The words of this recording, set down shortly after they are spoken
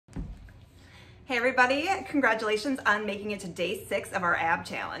Hey everybody, congratulations on making it to day 6 of our ab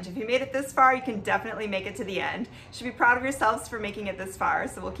challenge. If you made it this far, you can definitely make it to the end. You should be proud of yourselves for making it this far,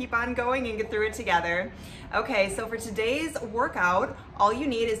 so we'll keep on going and get through it together. Okay, so for today's workout, all you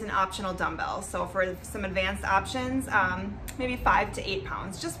need is an optional dumbbell. So for some advanced options, maybe 5 to 8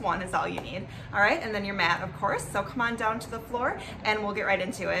 pounds, just one is all you need. All right, and then your mat, of course. So come on down to the floor and we'll get right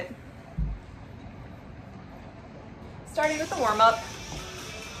into it. Starting with the warm-up.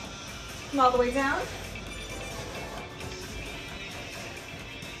 Come all the way down.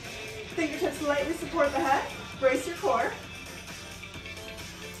 Fingertips lightly support the head. Brace your core.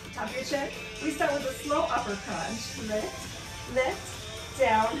 Top of your chin. We start with a slow upper crunch. Lift, lift,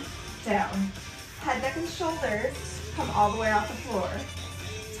 down, down. Head, neck, and shoulders come all the way off the floor.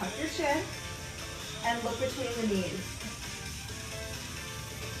 Tuck your chin and look between the knees.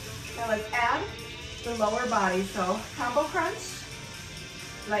 Now let's add the lower body. So combo crunch.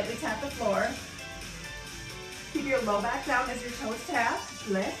 Lightly tap the floor. Keep your low back down as your toes tap.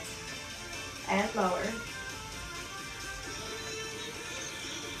 Lift and lower.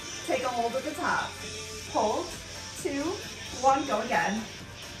 Take a hold at the top. Hold, 2, 1, go again.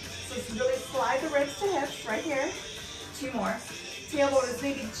 So really slide the ribs to hips right here. 2 more. Tailbone is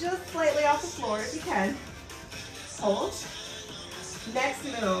maybe just slightly off the floor if you can. Hold. Next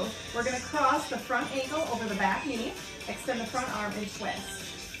move, we're going to cross the front ankle over the back knee. Extend the front arm and twist.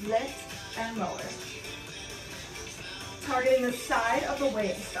 Lift and lower. Targeting the side of the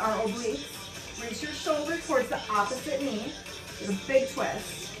waist, our obliques. Reach your shoulder towards the opposite knee with a big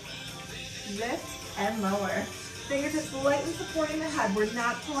twist. Lift and lower. Fingertips lightly supporting the head. We're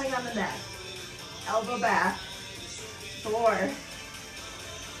not pulling on the neck. Elbow back. 4,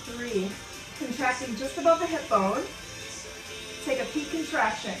 3. Contracting just above the hip bone. Take a peak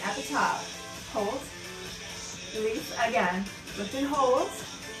contraction at the top. Hold. Release again. Lift and hold.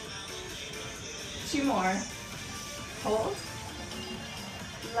 2 more. Hold.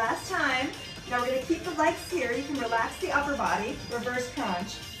 Last time. Now we're going to keep the legs here. You can relax the upper body. Reverse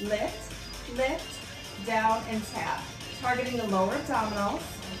crunch. Lift, lift, down, and tap. Targeting the lower abdominals.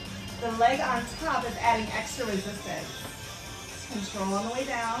 The leg on top is adding extra resistance. Control on the way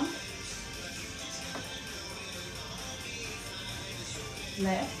down.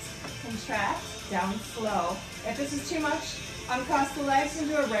 Lift, contract, down slow. If this is too much, uncross the legs and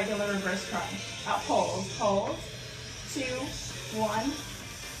do a regular reverse crunch. Up, hold, hold, 2, 1.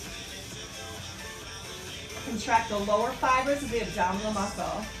 Contract the lower fibers of the abdominal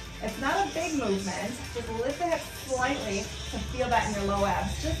muscle. It's not a big movement, just lift the hips slightly to feel that in your low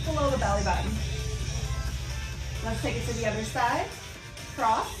abs, just below the belly button. Let's take it to the other side.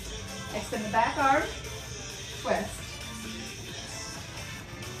 Cross, extend the back arm, twist.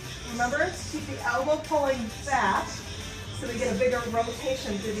 Remember to keep the elbow pulling back so we get a bigger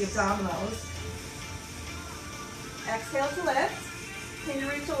rotation through the abdominals. Exhale to lift. Can you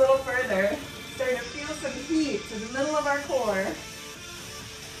reach a little further? Starting to feel some heat to the middle of our core.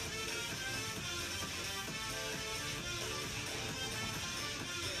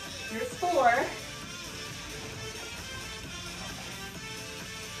 Here's 4.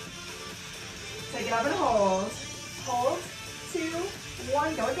 Take it up and hold. Hold, 2,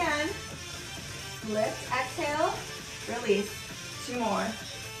 1, go again. Lift, exhale, release. 2 more.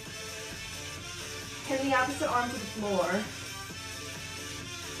 Pin the opposite arm to the floor.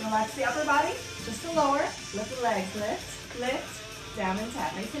 Relax the upper body, just the lower. Lift the legs, lift, lift, down and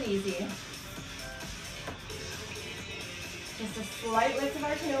tap, nice and easy. Just a slight lift of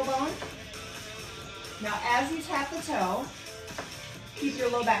our tailbone. Now as you tap the toe, keep your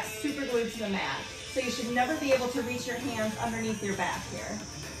low back super glued to the mat. So you should never be able to reach your hands underneath your back here.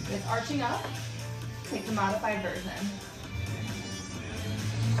 It's arching up, take the modified version.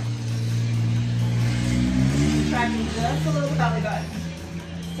 Contracting just below the belly button.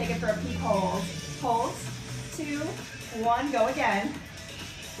 Take it for a peak hold. Hold, 2, 1, go again.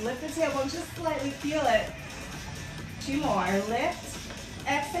 Lift the tailbone just slightly, feel it. 2 more, lift,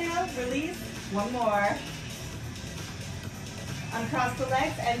 exhale, release, 1 more. Uncross the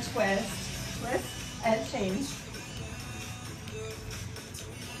legs and twist. Twist and change.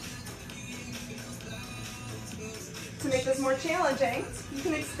 To make this more challenging, you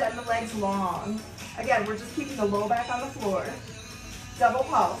can extend the legs long. Again, we're just keeping the low back on the floor. Double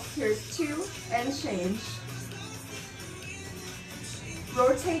pulse. Here's 2 and change.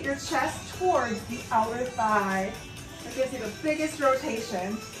 Rotate your chest towards the outer thigh. That gives you the biggest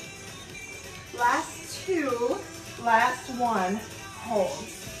rotation. Last 2, last 1. Hold.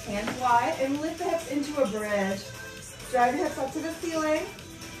 Hands wide and lift the hips into a bridge. Drive your hips up to the ceiling.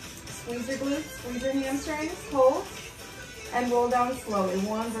 Squeeze your glutes, squeeze your hamstrings. Hold. and roll down slowly,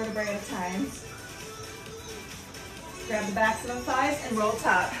 one vertebrae at a time. Grab the backs of the thighs and roll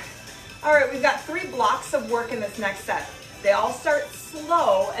top. All right, we've got 3 blocks of work in this next set. They all start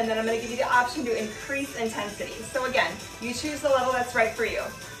slow, and then I'm gonna give you the option to increase intensity. So again, you choose the level that's right for you.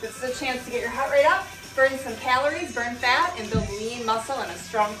 This is a chance to get your heart rate up, burn some calories, burn fat, and build lean muscle and a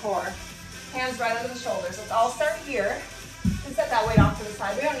strong core. Hands right under the shoulders. Let's all start here and set that weight off to the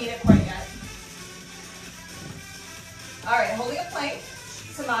side. We don't need it quite yet. All right, holding a plank.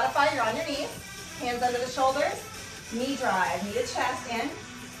 To modify, you're on your knees, hands under the shoulders, knee drive, knee to chest in,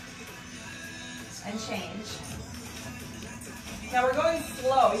 and change. Now we're going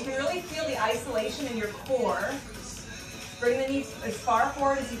slow. You can really feel the isolation in your core. Bring the knees as far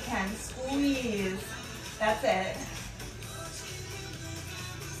forward as you can. Squeeze. That's it.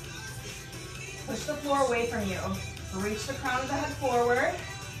 Push the floor away from you. Reach the crown of the head forward.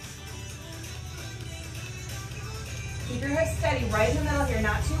 Keep your hips steady right in the middle here,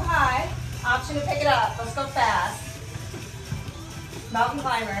 not too high. Option to pick it up. Let's go fast. Mountain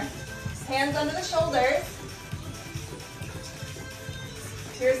climber. Hands under the shoulders.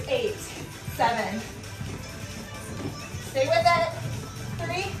 Here's 8, 7. Stay with it.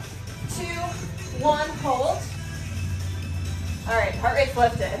 3, 2, 1, hold. All right, heart rate's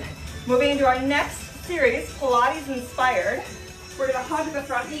lifted. Moving into our next series, Pilates inspired. We're gonna hug the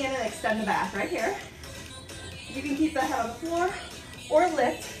front knee in and extend the back right here. You can keep the head on the floor or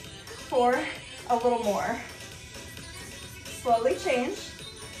lift for a little more. Slowly change,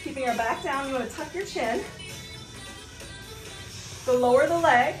 keeping our back down. You wanna tuck your chin. The lower the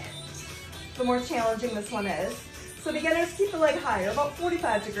leg, the more challenging this one is. So beginners, keep the leg higher, about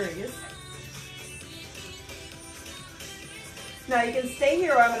 45 degrees. Now you can stay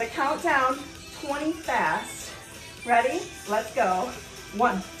here, or I'm gonna count down 20 fast. Ready? Let's go.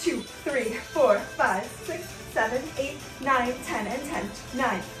 1, 2, 3, 4, 5, 6, 7, 8, 9, 10, and 10.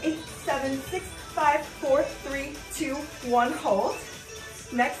 9, 8, 7, 6, 5, 4, 3, 2, 1, hold.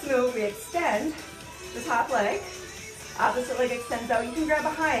 Next move, we extend the top leg. Opposite leg extends out. You can grab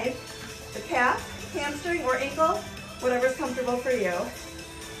behind the calf, hamstring, or ankle, whatever's comfortable for you.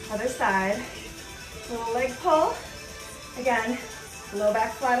 Other side. Little leg pull. Again, low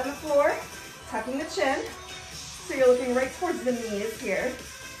back flat on the floor, tucking the chin. So you're looking right towards the knees here.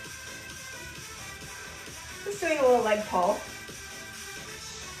 Just doing a little leg pull.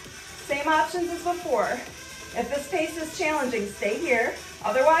 Same options as before. If this pace is challenging, stay here.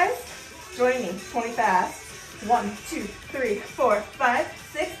 Otherwise, join me. 20 fast. 1, 2, 3, 4, 5,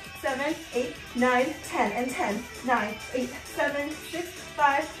 6, 7, 8, 9, 10, and 10. 9, 8, 7, 6,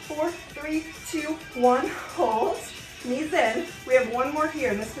 5, 4, 3, 2, 1. Hold. Knees in. We have one more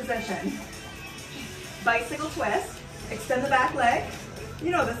here in this position. Bicycle twist. Extend the back leg. You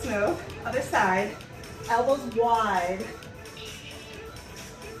know this move. Other side. Elbows wide.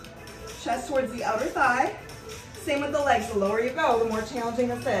 Chest towards the outer thigh. Same with the legs. The lower you go, the more challenging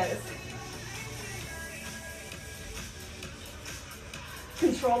this is.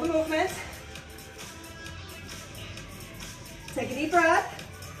 Control the movement. Take a deep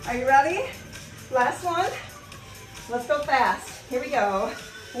breath. Are you ready? Last one. Let's go fast. Here we go.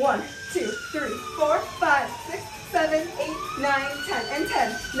 1, 2, 3, 4, 5, 6, 7, 8, 9, 10, and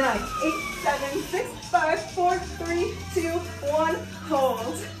 10. 9, 8, 7, 6, 5, 4, 3, 2, 1.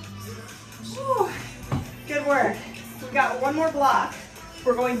 Hold. Whew. Good work. We've got one more block.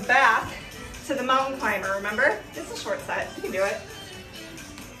 We're going back to the mountain climber, remember? It's a short set. You can do it.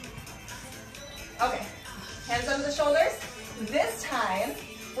 Okay, hands under the shoulders. This time,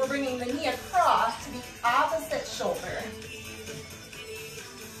 we're bringing the knee across to the opposite shoulder.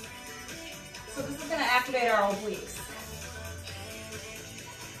 So this is gonna activate our obliques.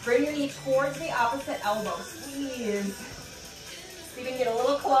 Bring your knee towards the opposite elbow, squeeze. See if you can get a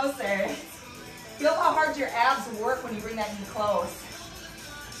little closer. Feel how hard your abs work when you bring that knee close.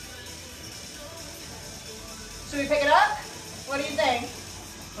 Should we pick it up? What do you think?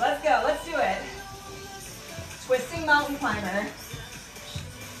 Let's go, let's do it. Twisting mountain climber.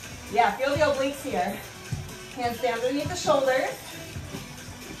 Yeah, feel the obliques here. Hands down underneath the shoulders.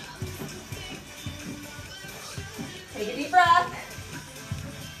 Take a deep breath.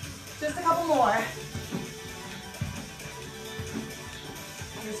 Just a couple more.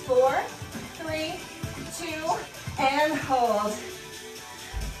 Here's 4, 3, 2, and hold.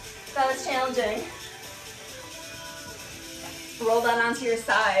 That was challenging. Roll that onto your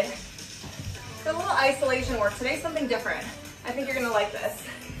side. A little isolation work. Today's something different. I think you're gonna like this.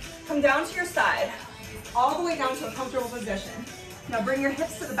 Come down to your side, all the way down to a comfortable position. Now bring your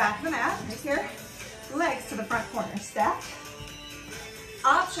hips to the back of the mat, right here. Legs to the front corner, stacked.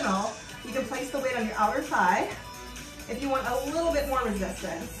 Optional, you can place the weight on your outer thigh if you want a little bit more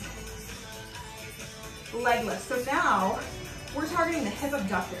resistance. Leg lift. So now we're targeting the hip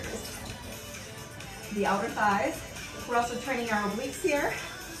abductors, the outer thighs. We're also training our obliques here.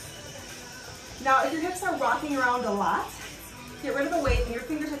 Now, if your hips are rocking around a lot, get rid of the weight and your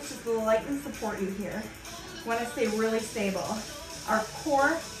fingertips just lightly support you here. You want to stay really stable. Our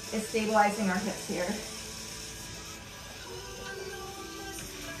core is stabilizing our hips here.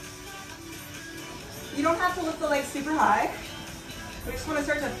 You don't have to lift the legs super high. We just want to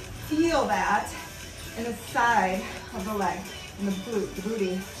start to feel that in the side of the leg, in the glute, the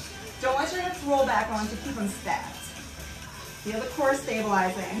booty. Don't let your hips roll back. I want you to keep them stacked. Feel the core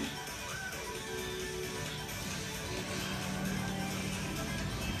stabilizing.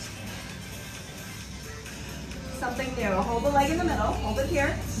 Something new. Hold the leg in the middle, hold it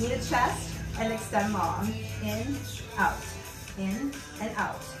here, knee to chest, and extend long. In, in, and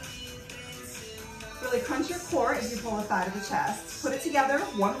out. Really crunch your core as you pull the thigh to the chest. Put it together,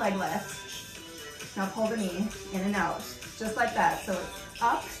 one leg lift. Now pull the knee in and out, just like that. So it's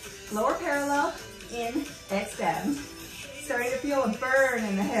up, lower parallel, in, extend. Starting to feel a burn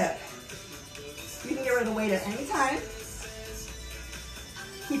in the hip. You can get rid of the weight at any time.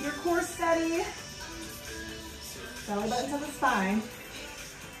 Keep your core steady. Belly button to the spine.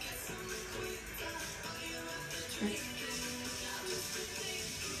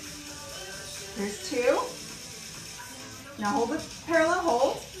 Here's two. Now hold the parallel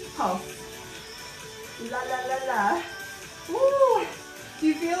hold. Pulse. La la la la. Woo! Do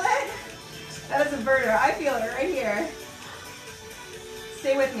you feel it? That is a burner. I feel it right here.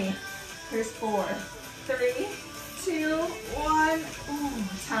 Stay with me. Here's 4, 3, 2, 1. Ooh,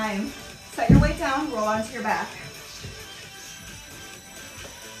 time. Set your weight down, roll onto your back.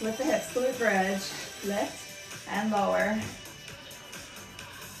 Lift the hips, glute bridge. Lift and lower.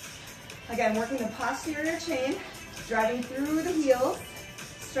 Again, working the posterior chain, driving through the heels,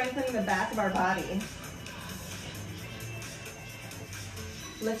 strengthening the back of our body.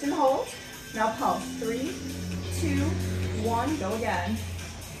 Lift and hold. Now pulse. 3, 2, 1. Go again.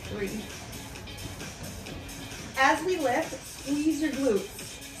 3. As we lift, squeeze your glutes.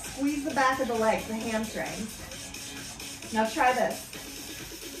 Squeeze the back of the legs, the hamstrings. Now try this.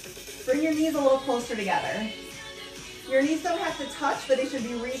 Bring your knees a little closer together. Your knees don't have to touch, but they should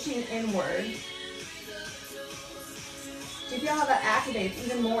be reaching inward. Do you feel how that activates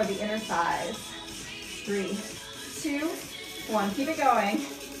even more the inner thighs? 3, 2, 1. Keep it going.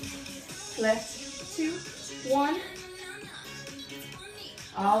 Lift. 2, 1.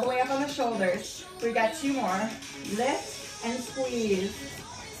 All the way up on the shoulders. We've got 2 more. Lift and squeeze.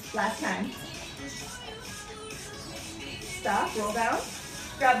 Last time. Stop, roll down.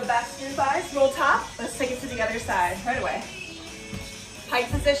 Grab the backs of your thighs, roll top. Let's take it to the other side right away. Pike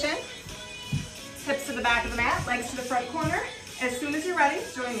position. Hips to the back of the mat, legs to the front corner. As soon as you're ready,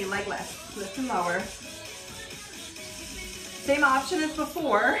 join me, leg lift. Lift and lower. Same option as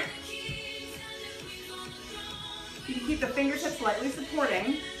before. You can keep the fingertips lightly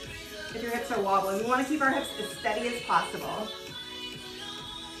supporting if your hips are wobbling. We want to keep our hips as steady as possible.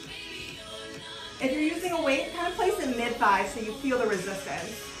 If you're using a weight, kind of place it mid-thigh so you feel the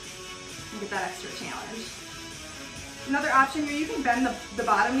resistance and get that extra challenge. Another option here, you can bend the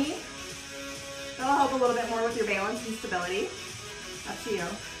bottom knee. That'll help a little bit more with your balance and stability. Up to you.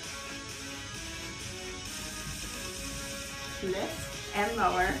 Lift and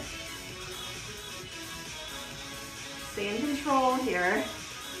lower. Stay in control here.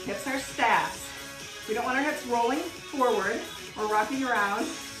 Hips are stacked. We don't want our hips rolling forward or rocking around.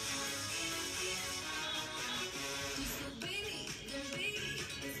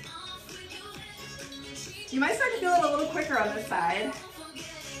 You might start to feel it a little quicker on this side.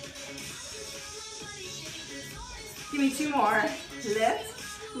 Give me 2 more.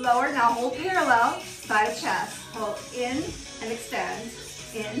 Lift, lower, now hold parallel, side of chest. Pull in and extend,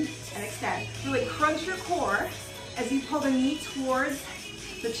 in and extend. Really crunch your core as you pull the knee towards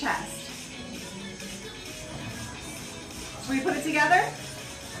the chest. Should we put it together?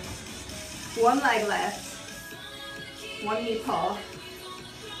 1 leg lift, 1 knee pull.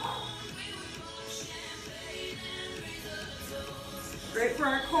 Great for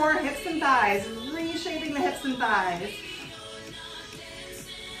our core, hips and thighs, reshaping the hips and thighs.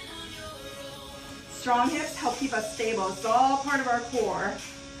 Strong hips help keep us stable. It's all part of our core.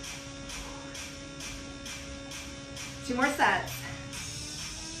 2 more sets.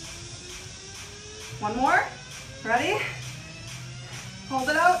 1 more. Ready? Hold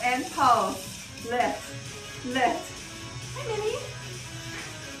it out and pulse. Lift, lift. Hi, Minnie.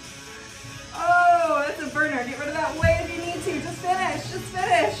 Oh, that's a burner. Get rid of that weight if you need to. Just finish, just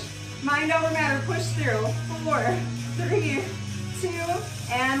finish. Mind over matter, push through. 4, 3, 2,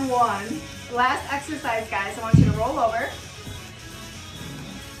 and 1. Last exercise, guys. I want you to roll over.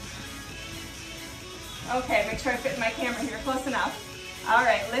 Okay, make sure I fit my camera here close enough. All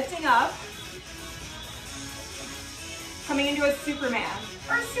right, lifting up. Coming into a Superman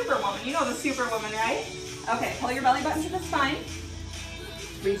or a Superwoman. You know the Superwoman, right? Okay, pull your belly button to the spine.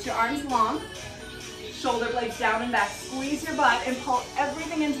 Reach your arms long. Shoulder blades down and back. Squeeze your butt and pull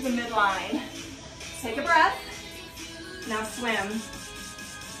everything into the midline. Take a breath. Now swim.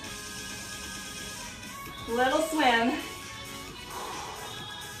 Little swim.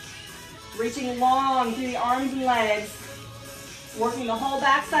 Reaching long through the arms and legs. Working the whole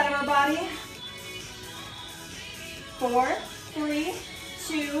back side of our body. 4, 3,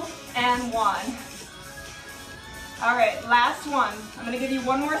 2, and 1. All right, last one. I'm gonna give you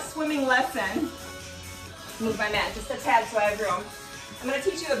one more swimming lesson. Move my mat just a tad so I have room. I'm gonna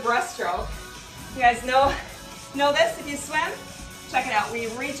teach you the breaststroke. You guys know this if you swim? Check it out. We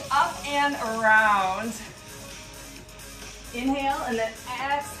reach up and around. Inhale and then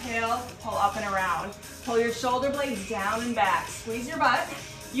exhale, pull up and around. Pull your shoulder blades down and back. Squeeze your butt.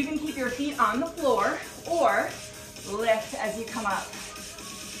 You can keep your feet on the floor or lift as you come up.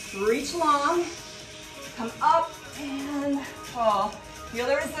 Reach long, come up and pull. Feel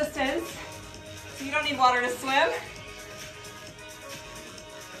the resistance. So you don't need water to swim.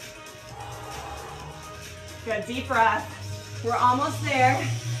 Good, deep breath. We're almost there.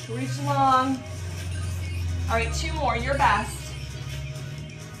 Reach long. All right, 2 more, your best.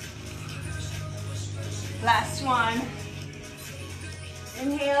 Last one.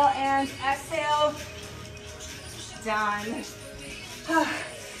 Inhale and exhale. Done.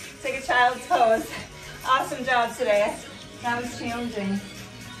 Take a child's pose. Awesome job today. That was challenging.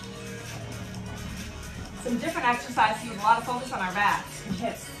 Some different exercises with a lot of focus on our backs and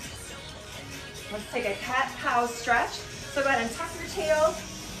hips. Let's take a cat-cow stretch. So go ahead and tuck your tail,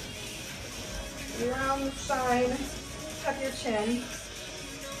 around the spine, tuck your chin.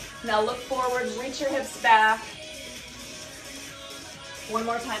 Now look forward, reach your hips back. One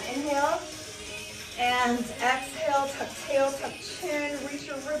more time, inhale. And exhale, tuck tail, tuck chin, reach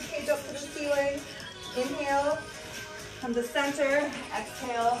your rib cage up to the ceiling. Inhale, come to center,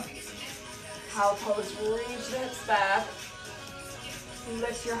 exhale. Cow pose, reach the hips back.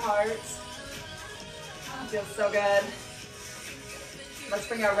 Lift your heart. Oh, feels so good. Let's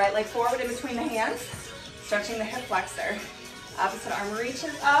bring our right leg forward in between the hands, stretching the hip flexor. Opposite arm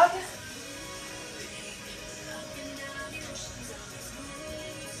reaches up.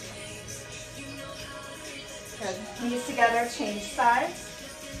 Good. Knees together, change sides.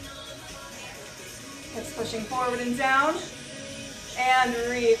 Hips pushing forward and down. And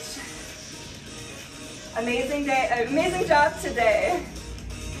reach. Amazing day, amazing job today.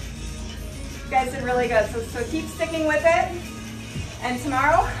 You guys did really good, so keep sticking with it. And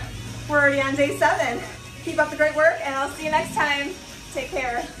tomorrow, we're already on day 7. Keep up the great work, and I'll see you next time. Take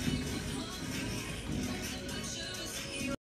care.